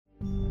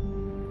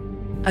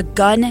a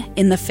gun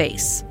in the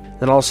face.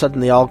 Then all of a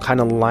sudden, they all kind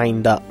of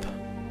lined up.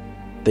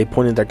 They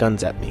pointed their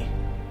guns at me.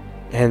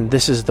 And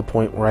this is the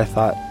point where I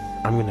thought,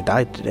 I'm going to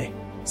die today.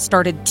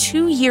 Started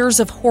 2 years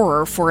of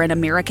horror for an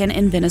American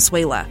in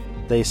Venezuela.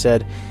 They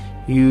said,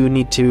 you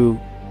need to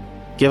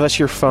give us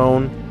your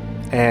phone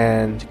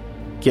and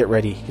get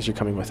ready because you're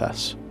coming with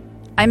us.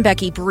 I'm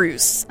Becky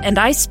Bruce, and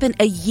I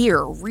spent a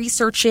year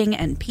researching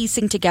and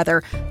piecing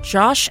together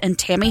Josh and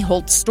Tammy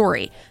Holt's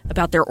story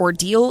about their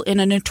ordeal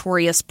in a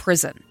notorious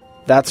prison.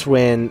 That's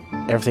when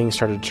everything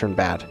started to turn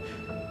bad.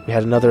 We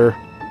had another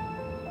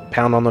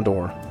pound on the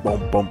door.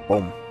 Boom, boom,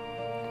 boom.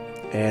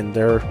 And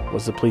there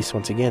was the police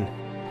once again.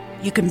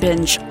 You can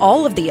binge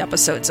all of the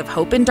episodes of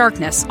Hope in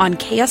Darkness on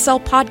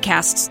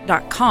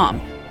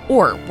KSLpodcasts.com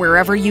or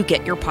wherever you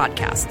get your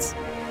podcasts.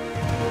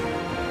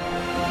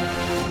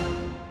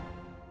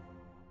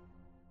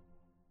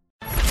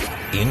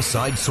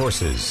 Inside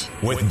Sources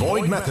with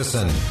Boyd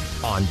Matheson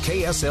on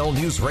KSL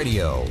News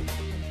Radio.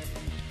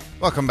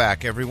 Welcome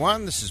back,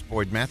 everyone. This is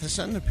Boyd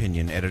Matheson,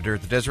 opinion editor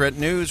at the Deseret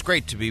News.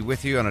 Great to be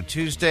with you on a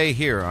Tuesday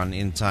here on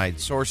Inside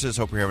Sources.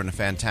 Hope you're having a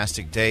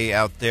fantastic day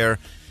out there.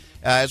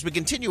 As we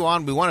continue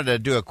on, we wanted to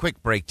do a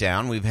quick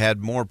breakdown. We've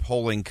had more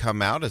polling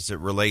come out as it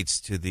relates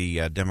to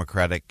the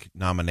Democratic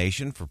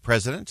nomination for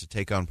president to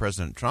take on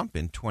President Trump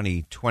in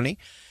 2020.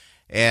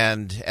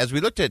 And as we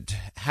looked at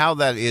how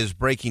that is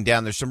breaking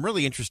down, there's some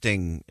really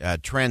interesting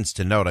trends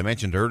to note. I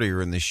mentioned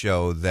earlier in the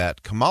show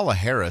that Kamala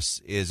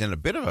Harris is in a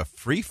bit of a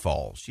free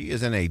fall. She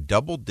is in a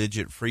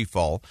double-digit free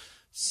fall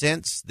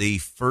since the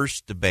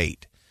first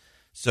debate.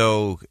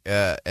 So,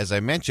 as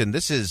I mentioned,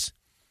 this is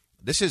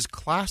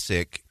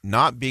classic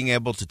not being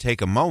able to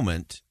take a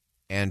moment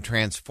and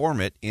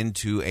transform it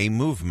into a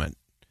movement.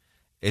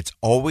 It's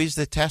always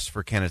the test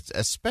for candidates,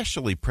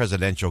 especially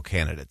presidential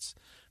candidates,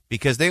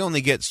 because they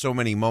only get so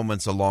many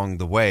moments along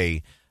the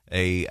way.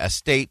 A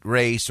state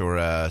race or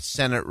a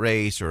Senate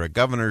race or a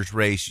governor's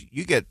race,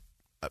 you get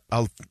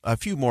a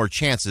few more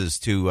chances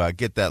to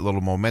get that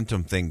little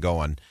momentum thing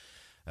going.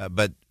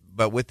 But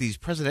with these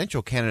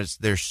presidential candidates,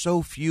 they're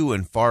so few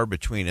and far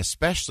between,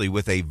 especially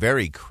with a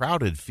very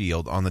crowded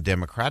field on the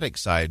Democratic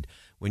side.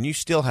 When you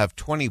still have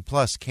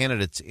 20-plus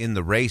candidates in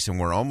the race and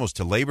we're almost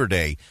to Labor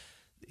Day,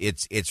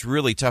 it's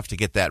really tough to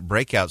get that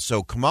breakout.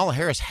 So Kamala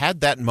Harris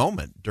had that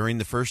moment during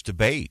the first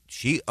debate.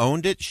 She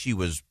owned it. She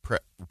was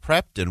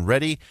prepped and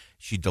ready.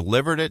 She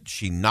delivered it.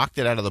 She knocked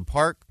it out of the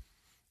park,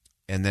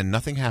 and then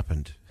nothing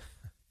happened.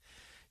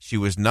 She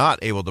was not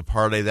able to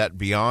parlay that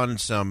beyond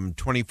some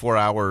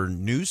 24-hour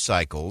news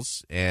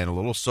cycles and a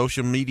little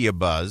social media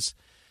buzz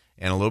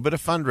and a little bit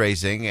of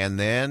fundraising, and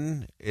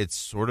then it's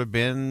sort of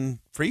been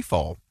free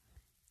fall.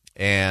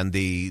 And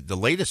the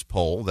latest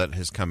poll that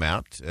has come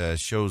out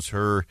shows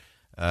her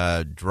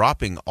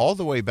dropping all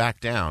the way back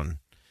down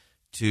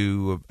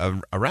to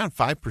around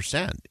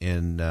 5%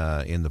 in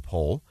the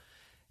poll,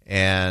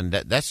 and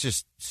that's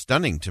just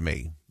stunning to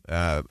me.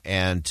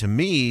 And to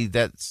me,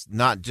 that's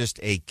not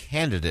just a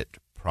candidate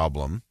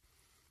problem,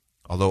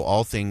 although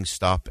all things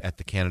stop at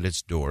the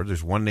candidate's door.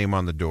 There's one name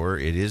on the door.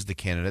 It is the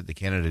candidate. The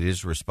candidate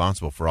is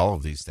responsible for all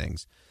of these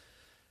things.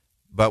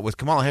 But with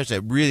Kamala Harris,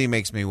 it really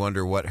makes me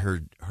wonder what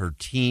her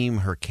team,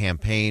 her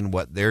campaign,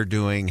 what they're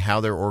doing,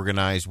 how they're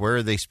organized, where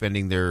are they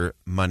spending their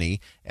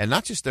money, and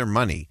not just their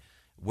money,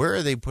 where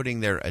are they putting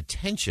their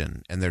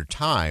attention and their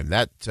time?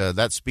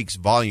 That speaks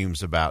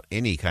volumes about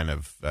any kind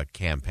of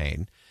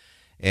campaign.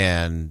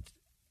 And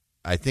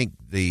I think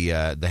the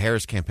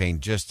Harris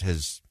campaign just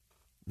has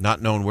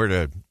not known where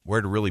to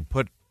really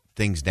put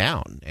things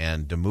down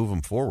and to move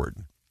them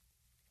forward.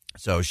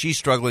 So she's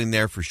struggling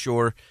there for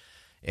sure.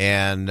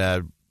 And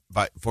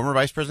former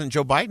Vice President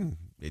Joe Biden,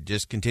 it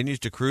just continues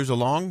to cruise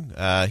along.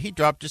 He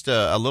dropped just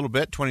a little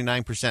bit,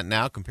 29%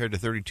 now compared to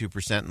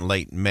 32% in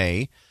late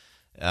May.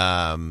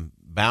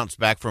 Bounced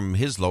back from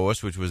his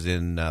lowest, which was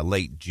in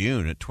late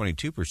June at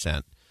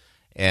 22%.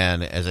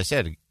 And as I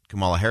said,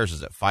 Kamala Harris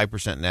is at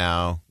 5%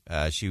 now.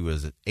 She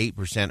was at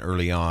 8%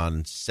 early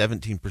on,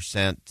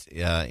 17%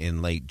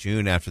 in late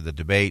June after the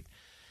debate.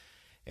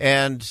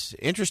 And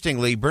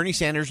interestingly, Bernie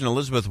Sanders and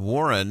Elizabeth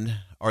Warren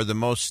are the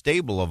most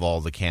stable of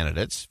all the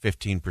candidates,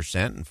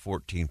 15% and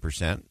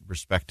 14%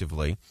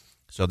 respectively.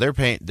 So they're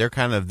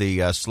kind of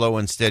the slow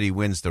and steady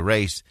wins the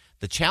race.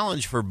 The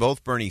challenge for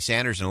both Bernie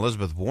Sanders and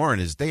Elizabeth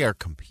Warren is they are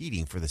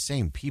competing for the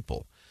same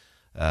people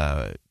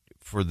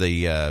for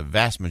the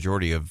vast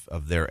majority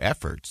of their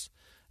efforts.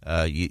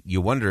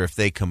 You wonder if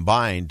they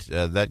combined,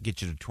 that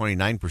gets you to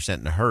 29%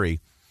 in a hurry.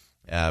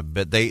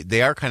 But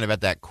they are kind of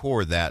at that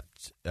core, that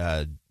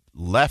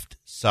left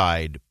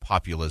side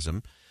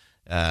populism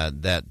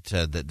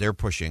that they're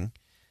pushing,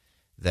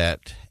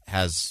 that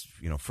has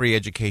free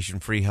education,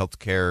 free health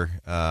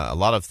care, a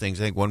lot of things.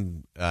 I think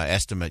one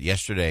estimate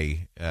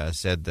yesterday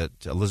said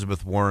that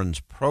Elizabeth Warren's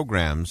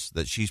programs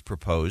that she's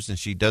proposed, and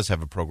she does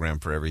have a program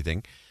for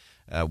everything,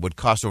 would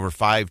cost over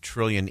 $5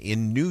 trillion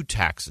in new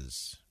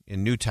taxes,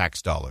 in new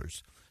tax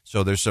dollars.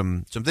 So there's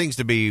some things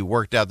to be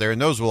worked out there,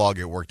 and those will all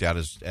get worked out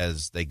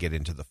as they get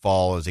into the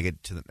fall, as they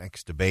get to the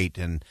next debate,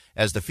 and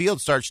as the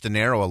field starts to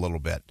narrow a little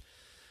bit.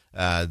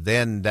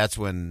 then that's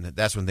when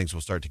things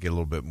will start to get a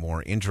little bit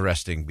more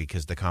interesting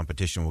because the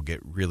competition will get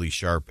really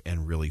sharp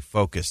and really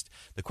focused.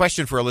 The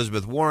question for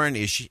Elizabeth Warren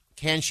is,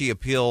 can she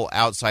appeal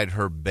outside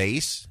her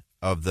base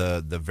of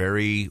the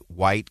very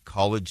white,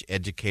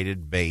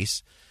 college-educated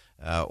base,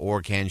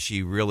 or can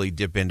she really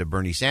dip into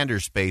Bernie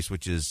Sanders' space,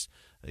 which is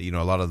a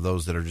lot of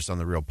those that are just on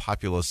the real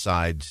populist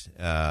side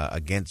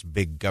against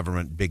big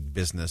government, big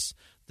business.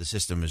 The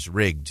system is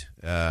rigged,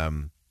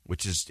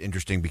 which is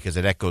interesting because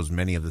it echoes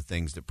many of the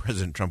things that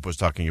President Trump was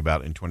talking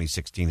about in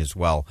 2016 as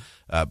well,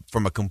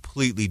 from a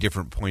completely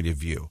different point of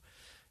view,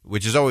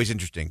 which is always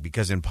interesting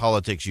because in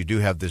politics you do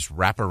have this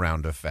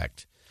wraparound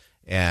effect.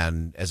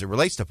 And as it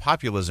relates to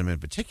populism in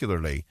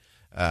particularly,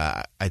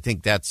 I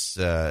think that's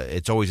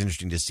it's always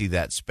interesting to see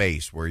that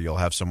space where you'll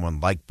have someone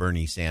like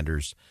Bernie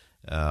Sanders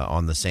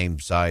on the same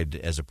side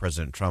as a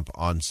President Trump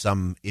on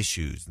some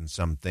issues and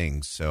some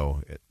things.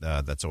 So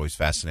that's always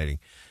fascinating.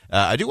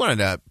 I do want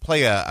to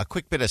play a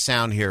quick bit of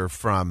sound here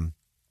from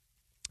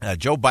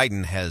Joe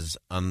Biden has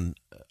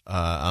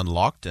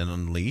unlocked and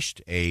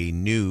unleashed a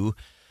new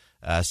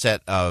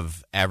set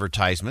of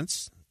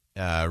advertisements,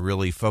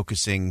 really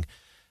focusing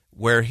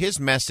where his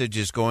message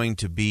is going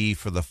to be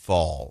for the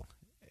fall.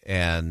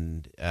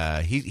 And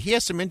he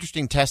has some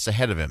interesting tests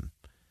ahead of him.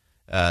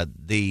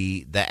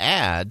 The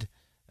ad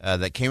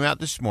that came out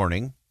this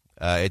morning,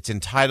 it's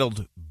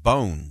entitled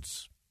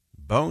Bones.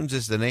 Bones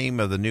is the name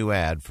of the new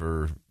ad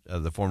for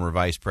the former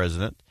vice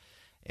president.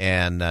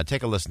 And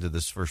take a listen to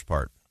this first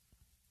part.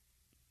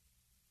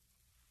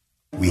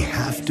 We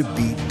have to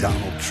beat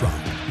Donald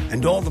Trump.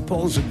 And all the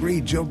polls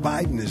agree Joe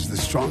Biden is the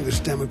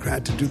strongest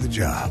Democrat to do the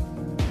job.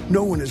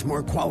 No one is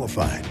more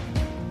qualified.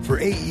 For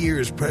 8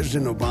 years,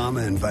 President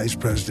Obama and Vice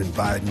President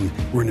Biden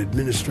were an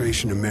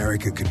administration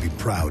America could be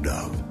proud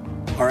of.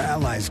 Our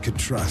allies could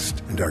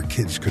trust, and our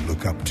kids could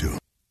look up to.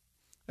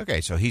 Okay,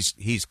 so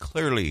he's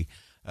clearly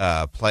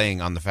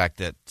playing on the fact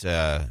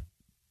that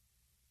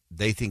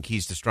they think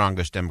he's the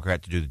strongest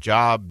Democrat to do the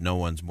job. No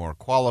one's more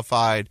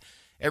qualified.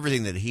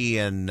 Everything that he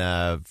and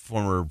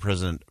former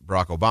President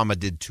Barack Obama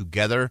did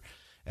together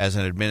as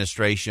an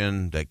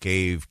administration that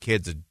gave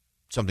kids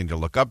something to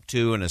look up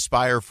to and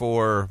aspire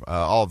for,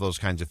 all of those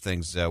kinds of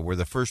things were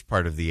the first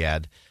part of the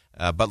ad.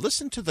 But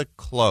listen to the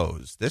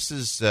close. This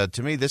is,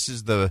 to me,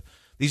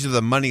 these are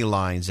the money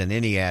lines in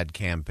any ad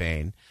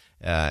campaign,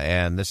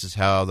 and this is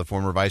how the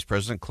former vice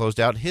president closed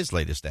out his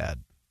latest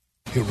ad.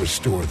 He'll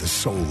restore the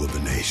soul of the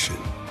nation,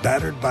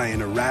 battered by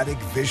an erratic,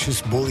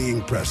 vicious,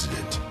 bullying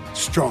president.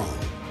 Strong,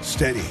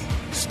 steady,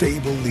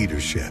 stable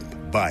leadership.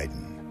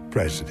 Biden,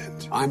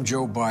 president. I'm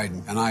Joe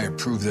Biden, and I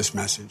approve this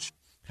message.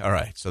 All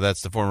right, so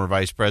that's the former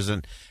vice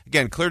president.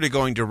 Again, clearly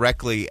going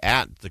directly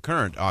at the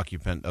current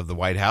occupant of the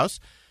White House.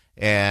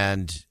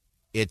 And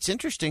it's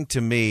interesting to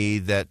me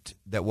that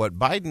what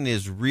Biden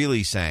is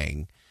really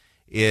saying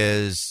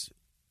is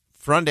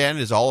front end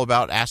is all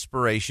about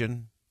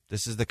aspiration.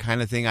 This is the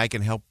kind of thing I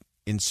can help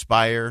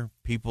inspire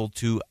people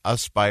to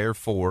aspire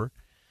for.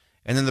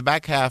 And then the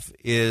back half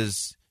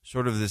is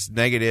sort of this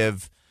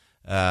negative,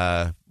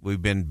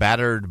 we've been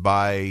battered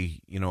by,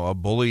 a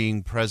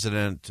bullying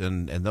president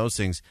and those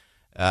things.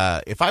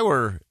 If I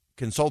were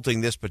consulting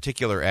this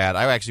particular ad,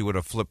 I actually would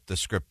have flipped the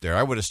script there.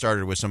 I would have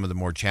started with some of the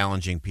more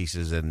challenging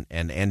pieces and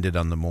ended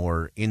on the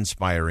more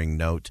inspiring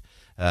note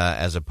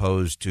as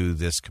opposed to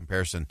this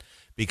comparison.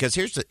 Because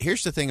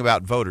here's the thing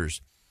about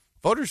voters.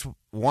 Voters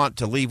want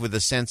to leave with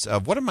a sense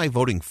of, what am I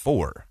voting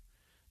for?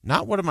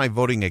 Not what am I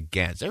voting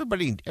against.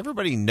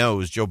 Everybody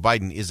knows Joe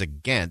Biden is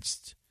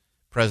against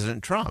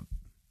President Trump.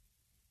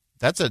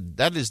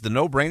 That is the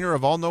no-brainer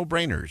of all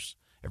no-brainers.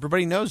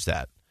 Everybody knows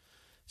that.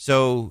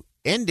 So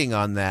ending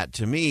on that,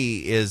 to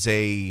me, is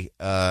a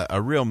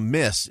real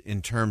miss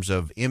in terms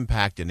of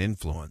impact and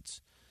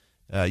influence.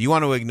 You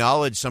want to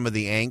acknowledge some of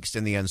the angst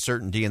and the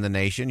uncertainty in the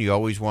nation. You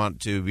always want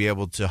to be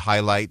able to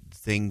highlight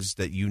things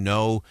that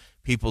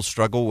people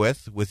struggle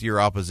with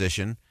your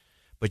opposition,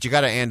 but you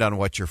got to end on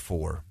what you're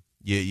for.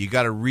 You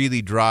got to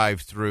really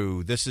drive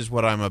through, this is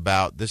what I'm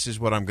about, this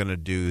is what I'm going to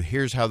do,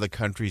 here's how the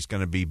country's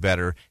going to be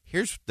better,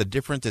 here's the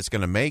difference it's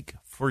going to make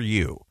for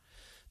you.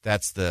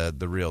 That's the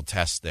real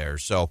test there.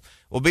 So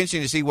we'll be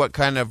interesting to see what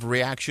kind of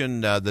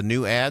reaction the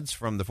new ads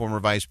from the former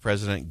vice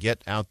president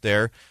get out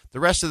there. The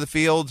rest of the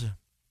field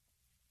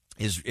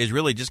is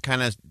really just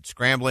kind of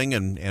scrambling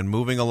and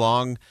moving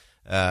along.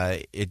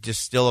 It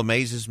just still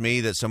amazes me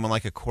that someone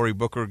like a Cory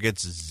Booker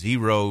gets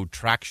zero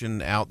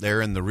traction out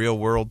there in the real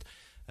world.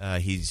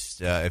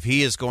 If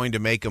he is going to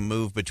make a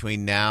move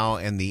between now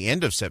and the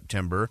end of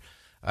September,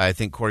 I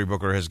think Cory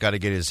Booker has got to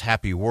get his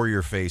happy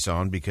warrior face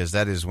on, because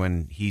that is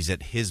when he's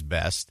at his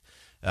best.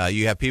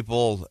 You have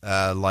people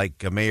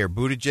like Mayor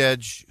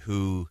Buttigieg,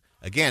 who,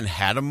 again,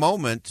 had a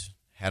moment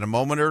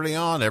early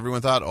on.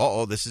 Everyone thought,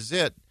 oh, this is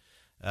it,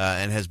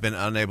 and has been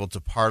unable to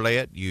parlay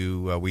it.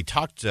 We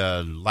talked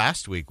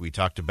last week, we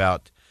talked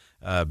about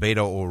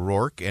Beto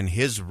O'Rourke and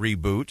his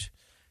reboot.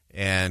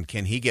 And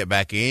can he get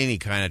back any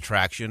kind of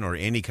traction or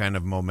any kind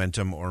of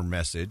momentum or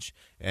message?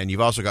 And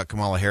you've also got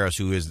Kamala Harris,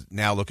 who is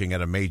now looking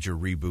at a major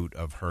reboot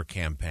of her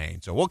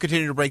campaign. So we'll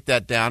continue to break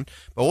that down,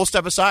 but we'll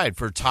step aside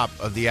for top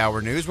of the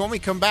hour news. When we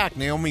come back,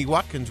 Naomi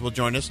Watkins will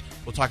join us.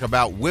 We'll talk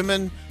about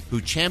women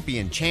who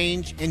champion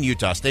change in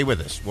Utah. Stay with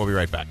us. We'll be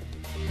right back.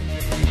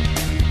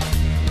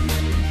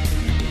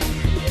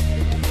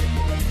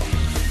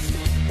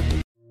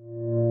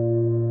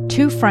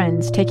 Two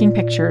friends taking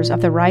pictures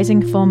of the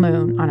rising full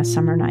moon on a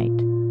summer night.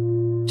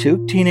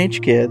 Two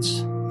teenage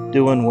kids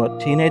doing what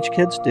teenage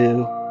kids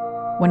do.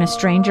 When a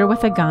stranger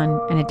with a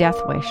gun and a death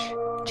wish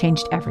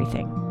changed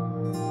everything.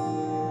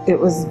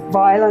 It was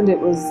violent, it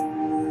was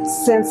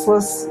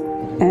senseless,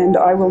 and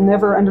I will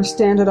never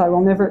understand it, I will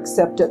never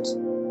accept it.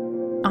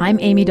 I'm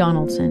Amy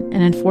Donaldson,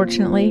 and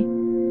unfortunately,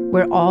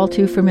 we're all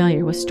too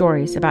familiar with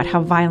stories about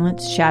how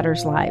violence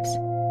shatters lives.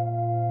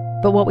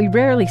 But what we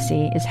rarely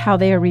see is how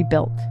they are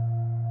rebuilt.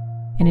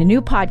 In a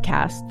new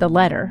podcast, The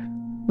Letter,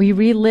 we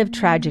relive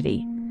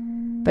tragedy,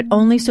 but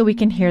only so we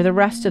can hear the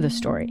rest of the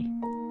story.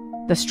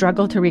 The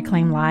struggle to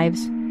reclaim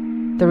lives,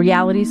 the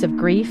realities of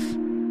grief,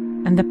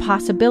 and the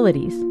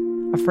possibilities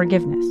of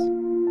forgiveness.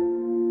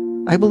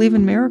 I believe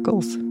in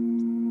miracles.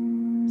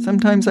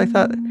 Sometimes I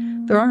thought,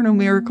 there are no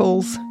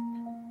miracles.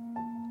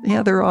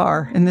 Yeah, there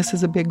are, and this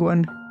is a big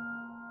one.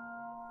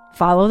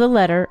 Follow The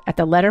Letter at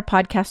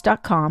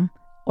theletterpodcast.com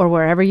or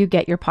wherever you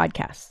get your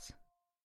podcasts.